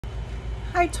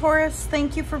Hi Taurus,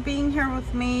 thank you for being here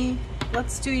with me.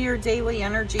 Let's do your daily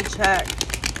energy check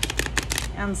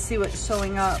and see what's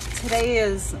showing up. Today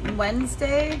is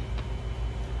Wednesday,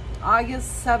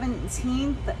 August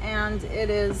 17th, and it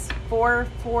is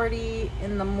 4:40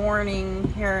 in the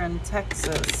morning here in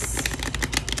Texas.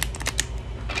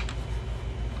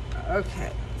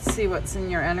 Okay, let's see what's in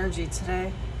your energy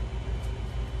today.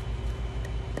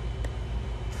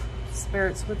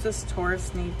 Spirits, what does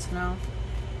Taurus need to know?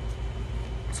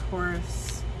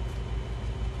 Taurus.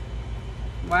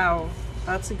 Wow,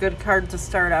 that's a good card to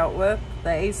start out with. The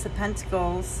Ace of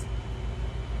Pentacles.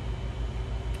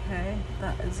 Okay,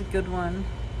 that is a good one.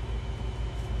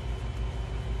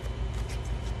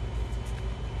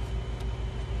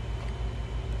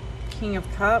 King of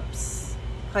Cups.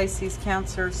 Pisces,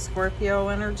 Cancer, Scorpio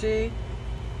energy.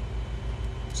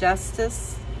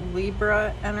 Justice,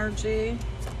 Libra energy.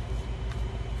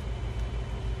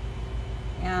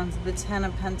 And the Ten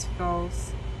of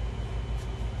Pentacles.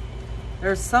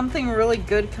 There's something really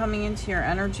good coming into your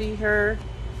energy here.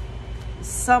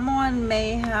 Someone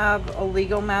may have a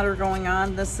legal matter going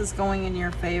on. This is going in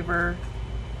your favor.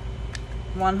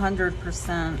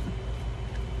 100%.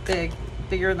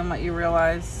 Bigger than what you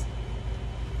realize.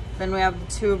 Then we have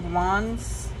the Two of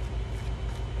Wands.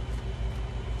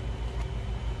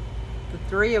 The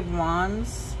Three of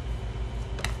Wands.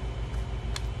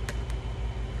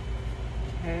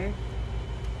 Okay.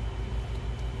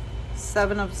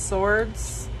 Seven of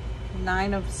Swords,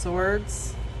 Nine of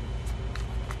Swords,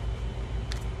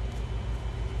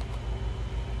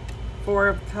 Four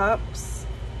of Cups,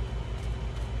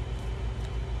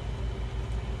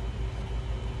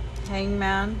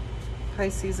 Hangman,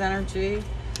 Pisces energy.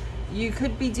 You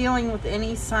could be dealing with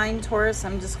any sign, Taurus.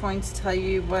 I'm just going to tell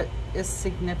you what is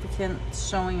significant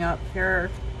showing up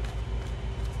here.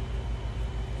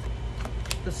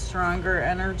 The stronger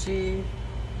energy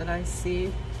that I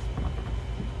see.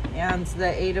 And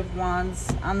the Eight of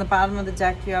Wands. On the bottom of the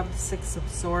deck, you have the Six of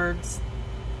Swords.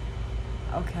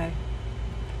 Okay.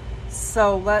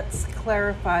 So let's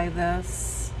clarify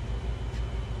this.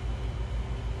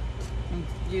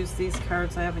 Use these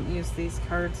cards. I haven't used these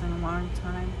cards in a long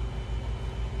time.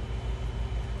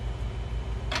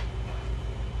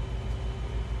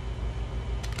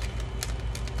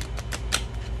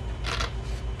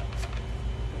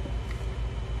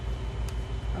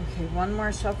 Okay, one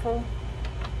more shuffle.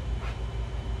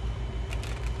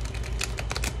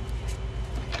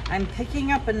 I'm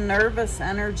picking up a nervous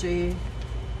energy.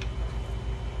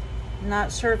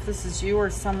 Not sure if this is you or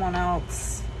someone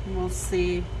else. We'll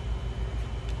see.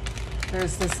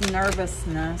 There's this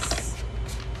nervousness,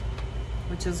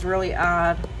 which is really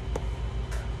odd.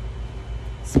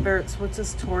 Spirits, what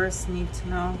does Taurus need to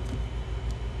know?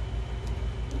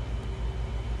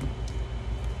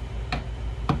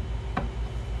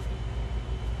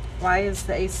 Why is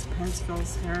the Ace of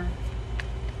Pentacles here?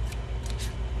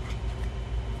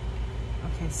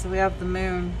 Okay, so we have the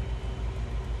Moon.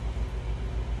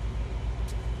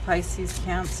 Pisces,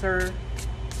 Cancer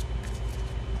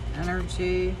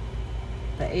energy.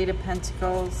 The Eight of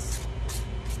Pentacles.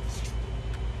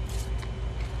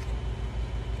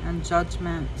 And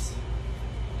Judgment.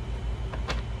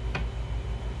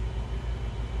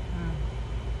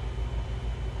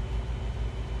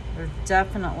 There's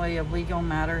definitely a legal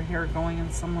matter here going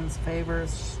in someone's favor.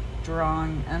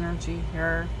 Strong energy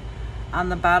here. On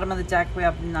the bottom of the deck, we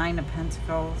have Nine of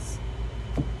Pentacles.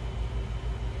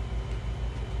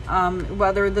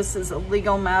 Whether this is a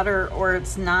legal matter or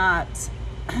it's not,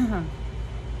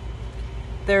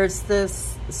 there's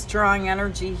this strong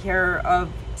energy here of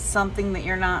something that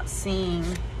you're not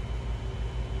seeing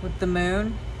with the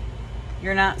Moon.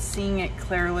 You're not seeing it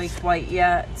clearly quite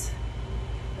yet.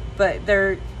 But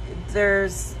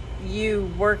there's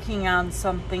you working on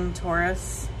something,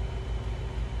 Taurus.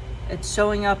 It's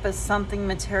showing up as something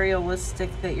materialistic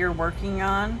that you're working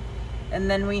on. And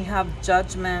then we have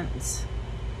Judgment.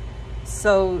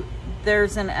 So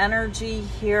there's an energy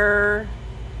here.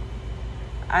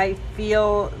 I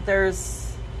feel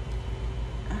there's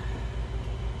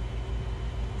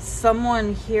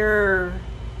someone here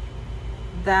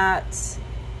that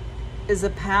is a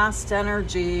past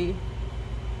energy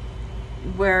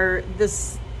where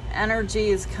this energy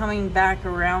is coming back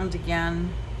around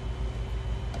again.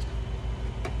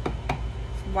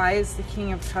 Why is the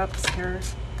King of Cups here?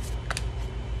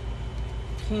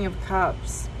 King of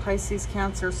Cups, Pisces,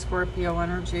 Cancer, Scorpio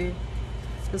energy.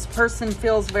 This person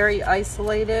feels very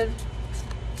isolated.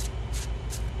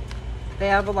 They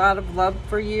have a lot of love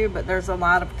for you, but there's a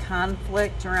lot of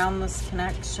conflict around this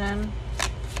connection.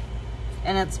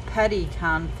 And it's petty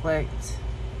conflict.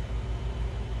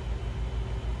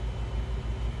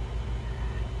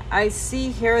 I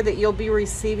see here that you'll be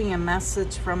receiving a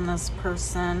message from this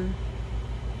person.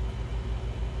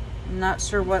 I'm not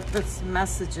sure what this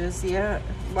message is yet.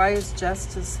 Why is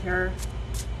justice here?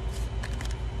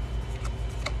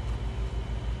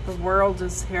 The world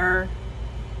is here.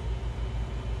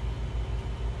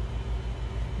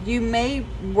 You may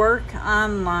work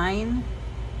online,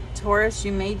 Taurus.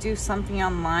 You may do something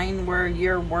online where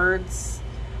your words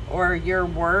or your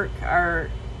work are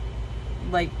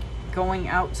like going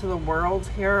out to the world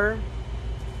here.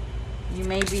 You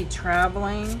may be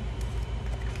traveling.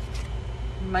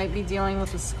 You might be dealing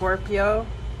with a Scorpio.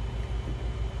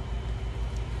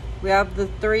 We have the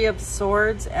Three of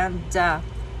Swords and Death,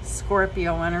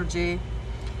 Scorpio energy.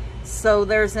 So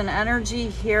there's an energy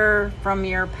here from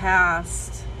your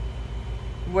past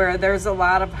where there's a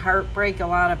lot of heartbreak, a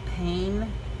lot of pain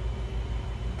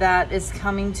that is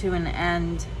coming to an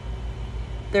end.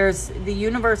 The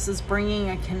universe is bringing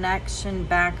a connection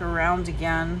back around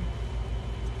again.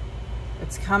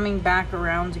 It's coming back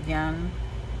around again.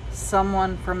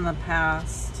 Someone from the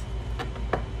past.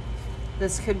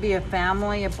 This could be a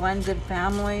family, a blended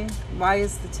family. Why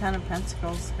is the Ten of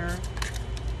Pentacles here?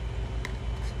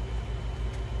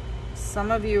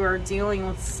 Some of you are dealing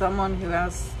with someone who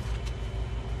has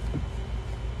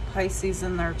Pisces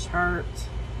in their chart.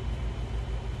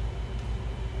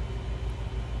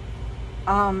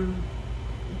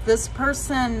 This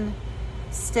person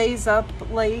stays up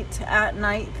late at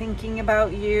night thinking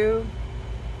about you.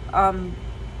 And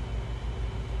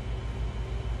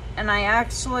I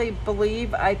actually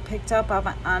believe I picked up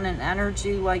on an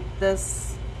energy like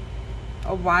this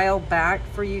a while back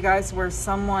for you guys, where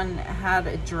someone had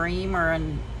a dream or a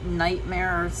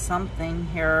nightmare or something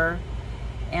here,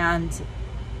 and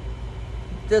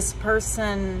this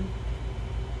person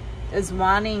is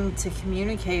wanting to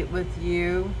communicate with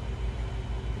you.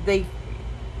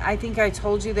 I think I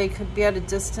told you they could be at a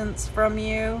distance from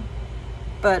you,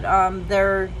 but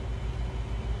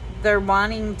they're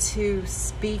wanting to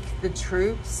speak the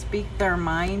truth, speak their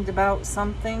mind about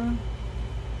something,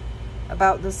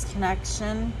 about this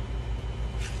connection.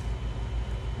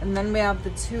 And then we have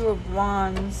the Two of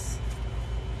Wands.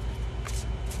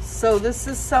 So this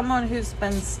is someone who's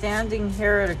been standing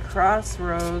here at a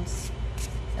crossroads,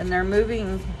 and they're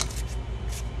moving,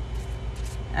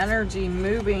 energy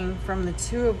moving from the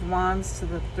Two of Wands to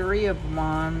the Three of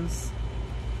Wands.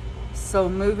 So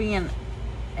moving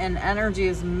and energy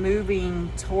is moving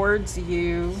towards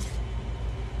you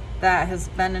that has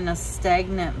been in a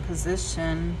stagnant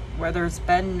position where there's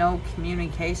been no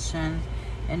communication.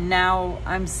 And now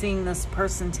I'm seeing this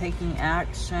person taking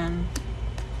action,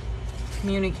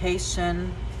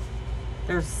 communication.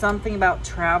 There's something about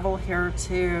travel here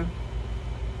too.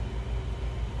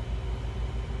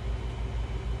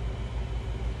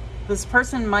 This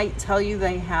person might tell you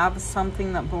they have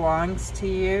something that belongs to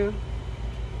you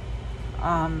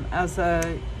as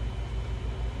a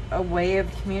way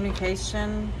of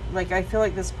communication. Like, I feel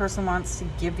like this person wants to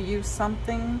give you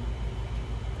something.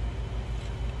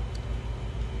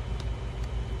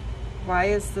 Why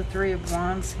is the Three of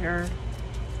Wands here?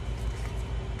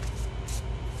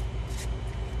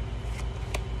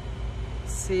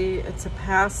 See, it's a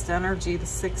past energy, the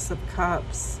Six of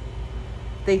Cups.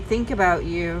 They think about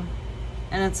you,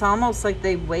 and it's almost like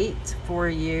they wait for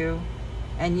you,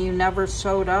 and you never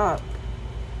showed up.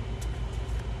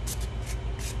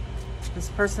 This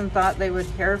person thought they would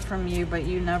hear from you, but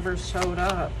you never showed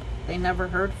up. They never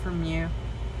heard from you.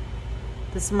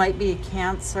 This might be a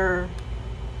Cancer,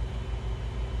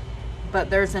 but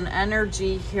there's an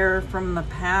energy here from the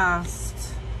past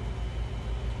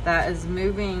that is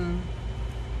moving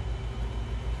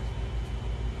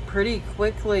pretty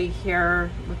quickly here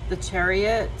with the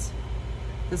Chariot.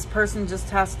 This person just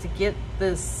has to get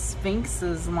the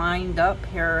Sphinxes lined up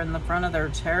here in the front of their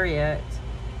chariot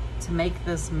to make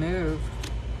this move.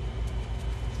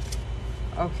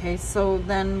 Okay, so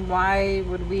then why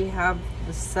would we have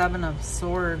the Seven of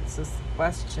Swords is the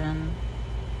question.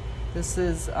 This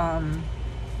is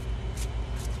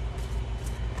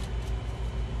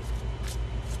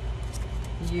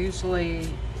usually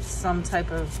some type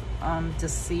of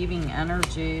deceiving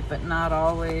energy, but not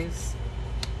always.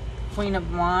 Queen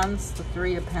of Wands, the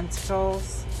Three of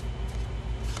Pentacles,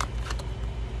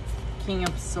 King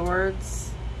of Swords,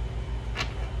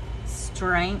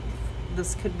 Strength.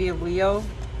 This could be a Leo.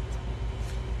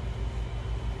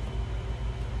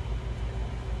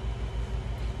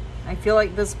 I feel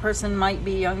like this person might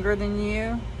be younger than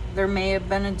you. There may have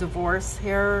been a divorce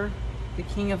here. The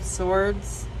King of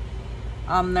Swords.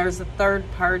 There's a third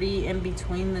party in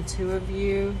between the two of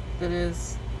you that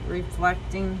is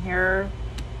reflecting here.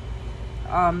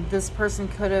 This person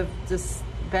could have just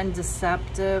been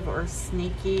deceptive or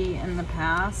sneaky in the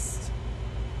past,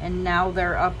 and now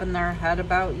they're up in their head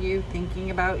about you,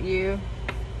 thinking about you,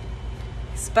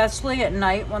 especially at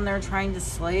night when they're trying to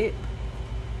sleep.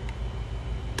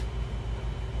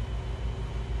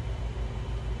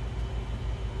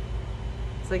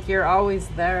 It's like you're always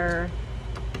there.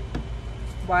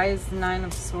 Why is the Nine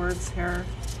of Swords here?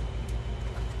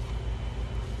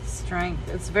 Strength.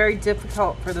 It's very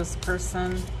difficult for this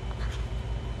person.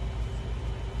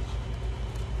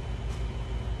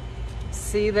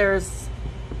 See, there's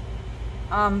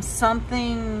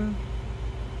something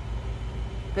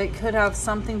that could have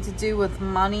something to do with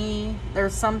money.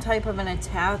 There's some type of an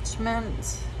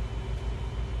attachment.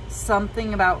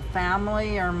 Something about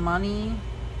family or money.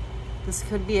 This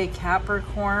could be a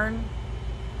Capricorn.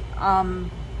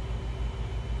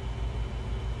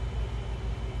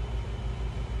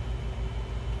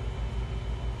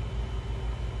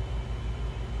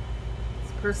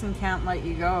 This person can't let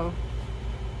you go.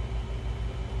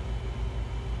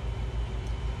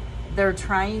 They're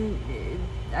trying,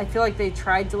 I feel like they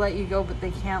tried to let you go, but they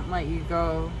can't let you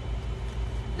go.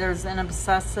 There's an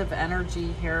obsessive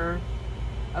energy here,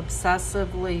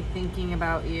 obsessively thinking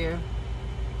about you.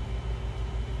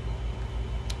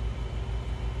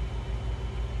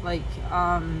 Like,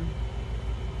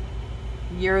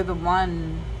 you're the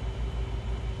one.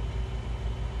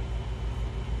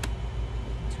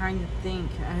 I'm trying to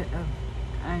think.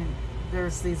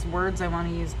 There's these words I want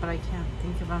to use, but I can't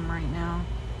think of them right now.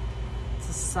 It's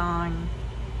a song.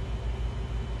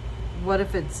 What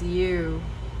If It's You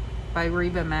by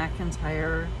Reba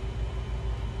McEntire.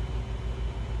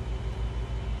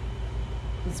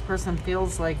 This person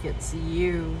feels like it's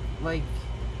you, like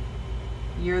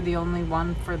you're the only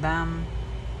one for them.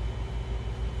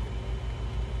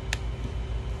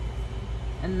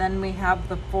 And then we have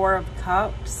the Four of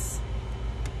Cups.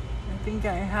 I think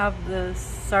I have this.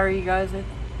 Sorry, you guys. I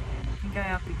think I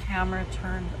have the camera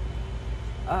turned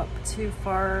up too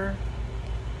far.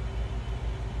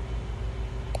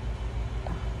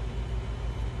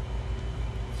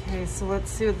 Okay, so let's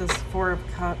see with this Four of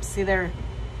Cups. See there,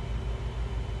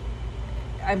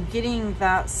 I'm getting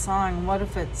that song, What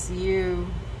If It's You?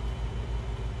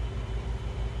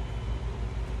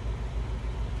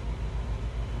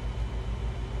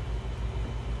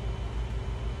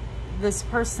 This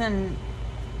person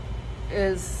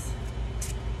is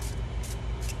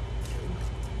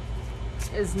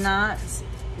not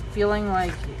feeling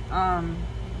like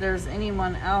there's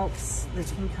anyone else that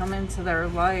can come into their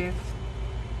life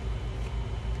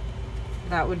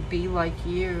that would be like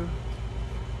you.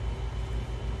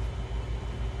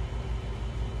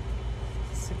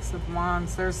 Six of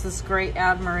Wands. There's this great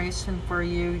admiration for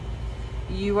you.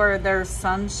 You are their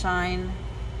sunshine,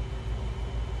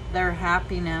 their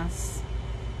happiness.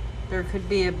 There could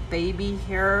be a baby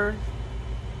here.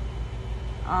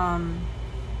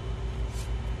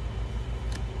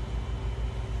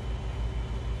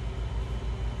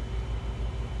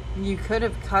 You could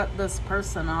have cut this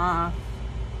person off.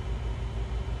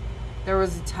 There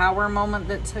was a tower moment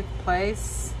that took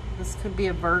place. This could be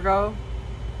a Virgo.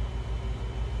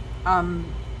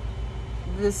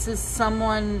 This is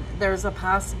someone, there's a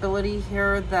possibility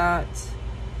here that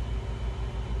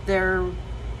there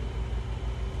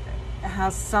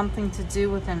has something to do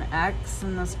with an ex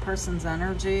in this person's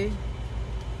energy.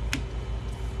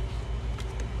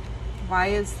 Why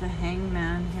is the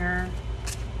Hangman here?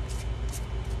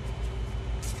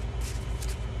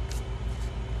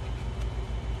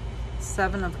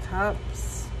 Seven of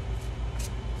Cups.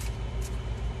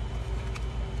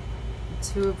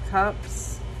 Two of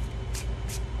Cups.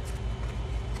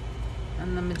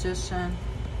 And the Magician.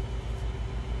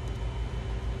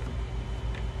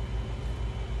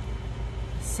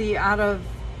 See, out of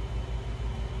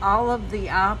all of the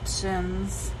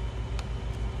options,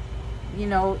 you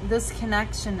know, this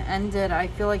connection ended, I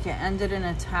feel like it ended in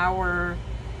a tower.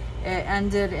 It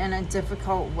ended in a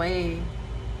difficult way.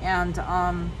 And,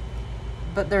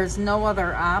 but there's no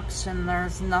other option.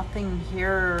 There's nothing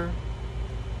here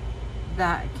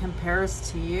that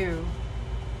compares to you.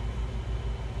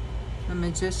 The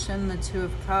Magician, the Two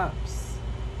of Cups.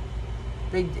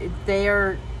 They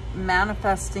are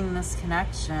manifesting this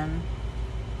connection.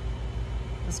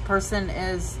 This person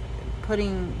is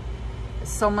putting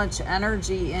so much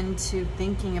energy into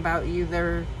thinking about you.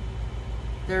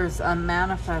 There's a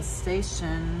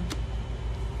manifestation.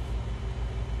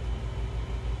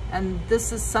 And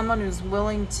this is someone who's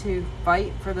willing to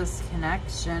fight for this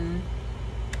connection.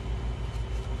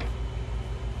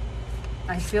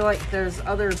 I feel like there's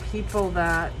other people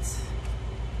that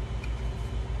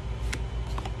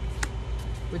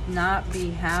would not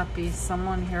be happy.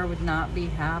 Someone here would not be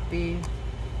happy.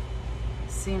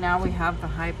 See, now we have the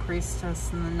High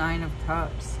Priestess and the Nine of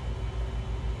Cups.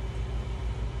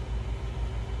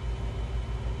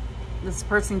 This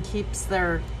person keeps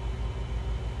their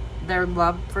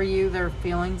love for you, their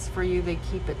feelings for you. They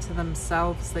keep it to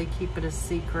themselves. They keep it a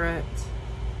secret.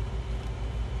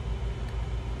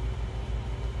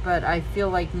 But I feel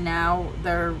like now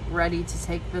they're ready to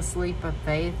take this leap of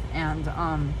faith and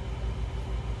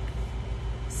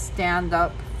stand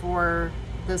up for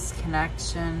this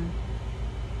connection.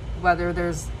 Whether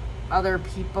there's other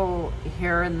people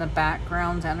here in the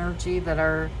background energy that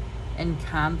are in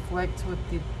conflict with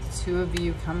the two of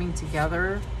you coming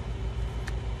together.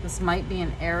 This might be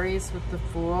an Aries with the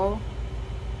Fool.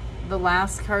 The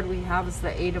last card we have is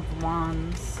the Eight of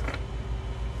Wands.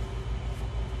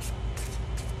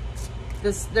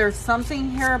 There's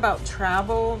something here about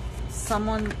travel.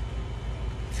 Someone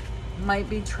might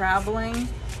be traveling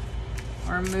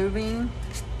or moving.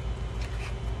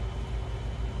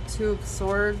 Two of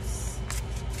Swords.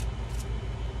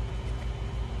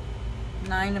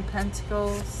 Nine of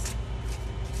Pentacles.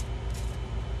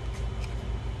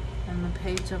 And the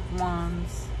Page of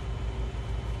Wands.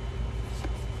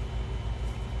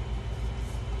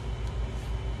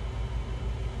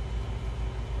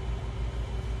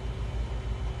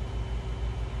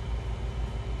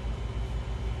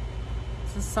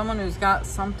 This is someone who's got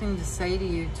something to say to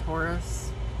you,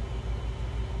 Taurus.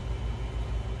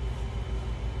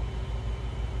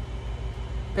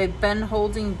 They've been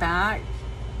holding back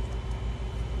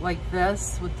like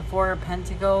this with the Four of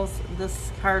Pentacles.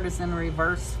 This card is in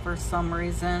reverse for some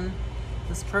reason.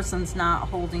 This person's not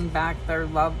holding back their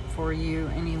love for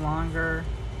you any longer.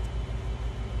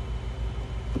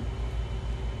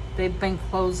 They've been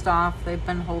closed off. They've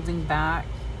been holding back.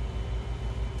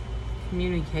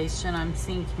 Communication. I'm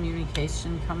seeing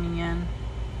communication coming in.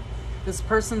 This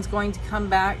person's going to come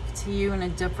back to you in a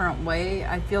different way.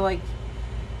 I feel like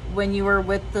when you were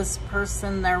with this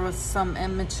person, there was some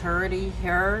immaturity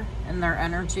here in their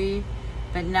energy,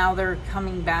 but now they're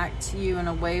coming back to you in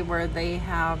a way where they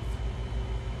have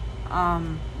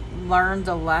learned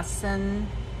a lesson.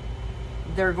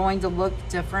 They're going to look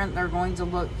different. They're going to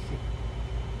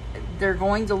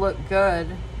look good.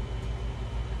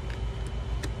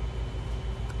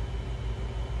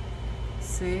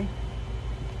 See?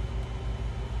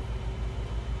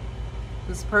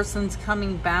 This person's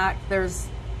coming back. There's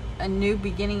a new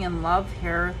beginning in love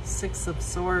here. Six of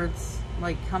Swords,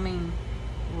 like coming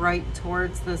right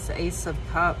towards this Ace of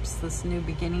Cups, this new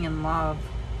beginning in love.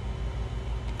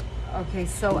 Okay,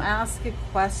 so ask a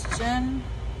question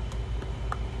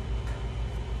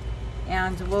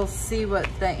and we'll see what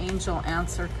the angel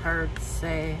answer cards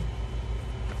say.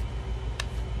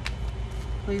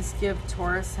 Please give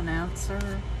Taurus an answer.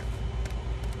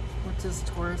 What does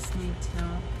Taurus need to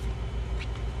know?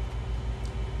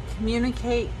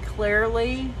 Communicate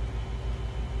clearly.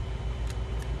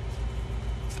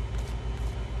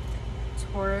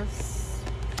 Taurus.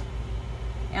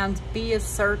 And be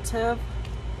assertive.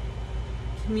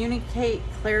 Communicate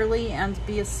clearly and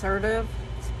be assertive.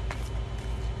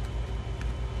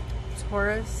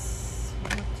 Taurus,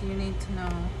 what do you need to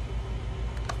know?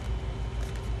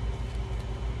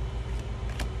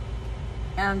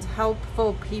 And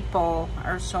helpful people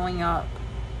are showing up.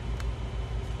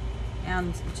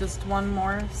 And just one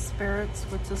more, spirits.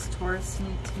 What does Taurus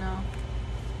need to know?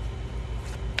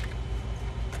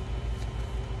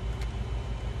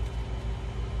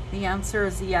 The answer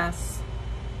is yes.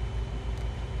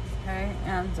 Okay,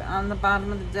 and on the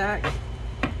bottom of the deck,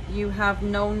 you have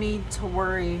no need to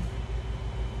worry.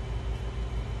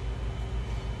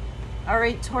 All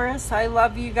right, Taurus, I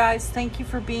love you guys. Thank you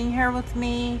for being here with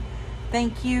me.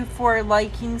 Thank you for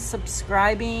liking,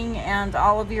 subscribing, and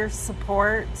all of your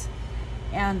support.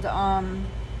 And I'm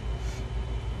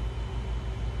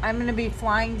going to be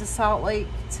flying to Salt Lake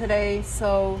today,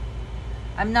 so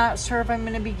I'm not sure if I'm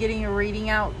going to be getting a reading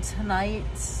out tonight,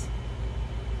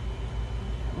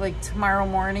 like tomorrow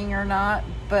morning or not,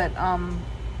 but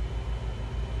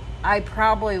I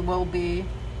probably will be.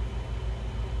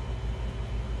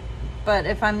 But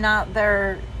if I'm not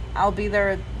there, I'll be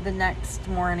there the next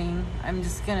morning. I'm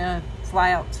just going to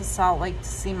fly out to Salt Lake to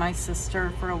see my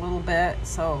sister for a little bit,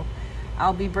 so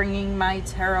I'll be bringing my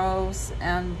tarots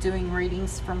and doing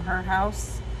readings from her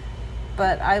house.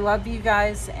 But I love you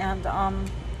guys, and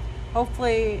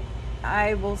hopefully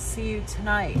I will see you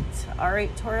tonight. All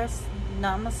right, Taurus,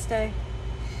 namaste.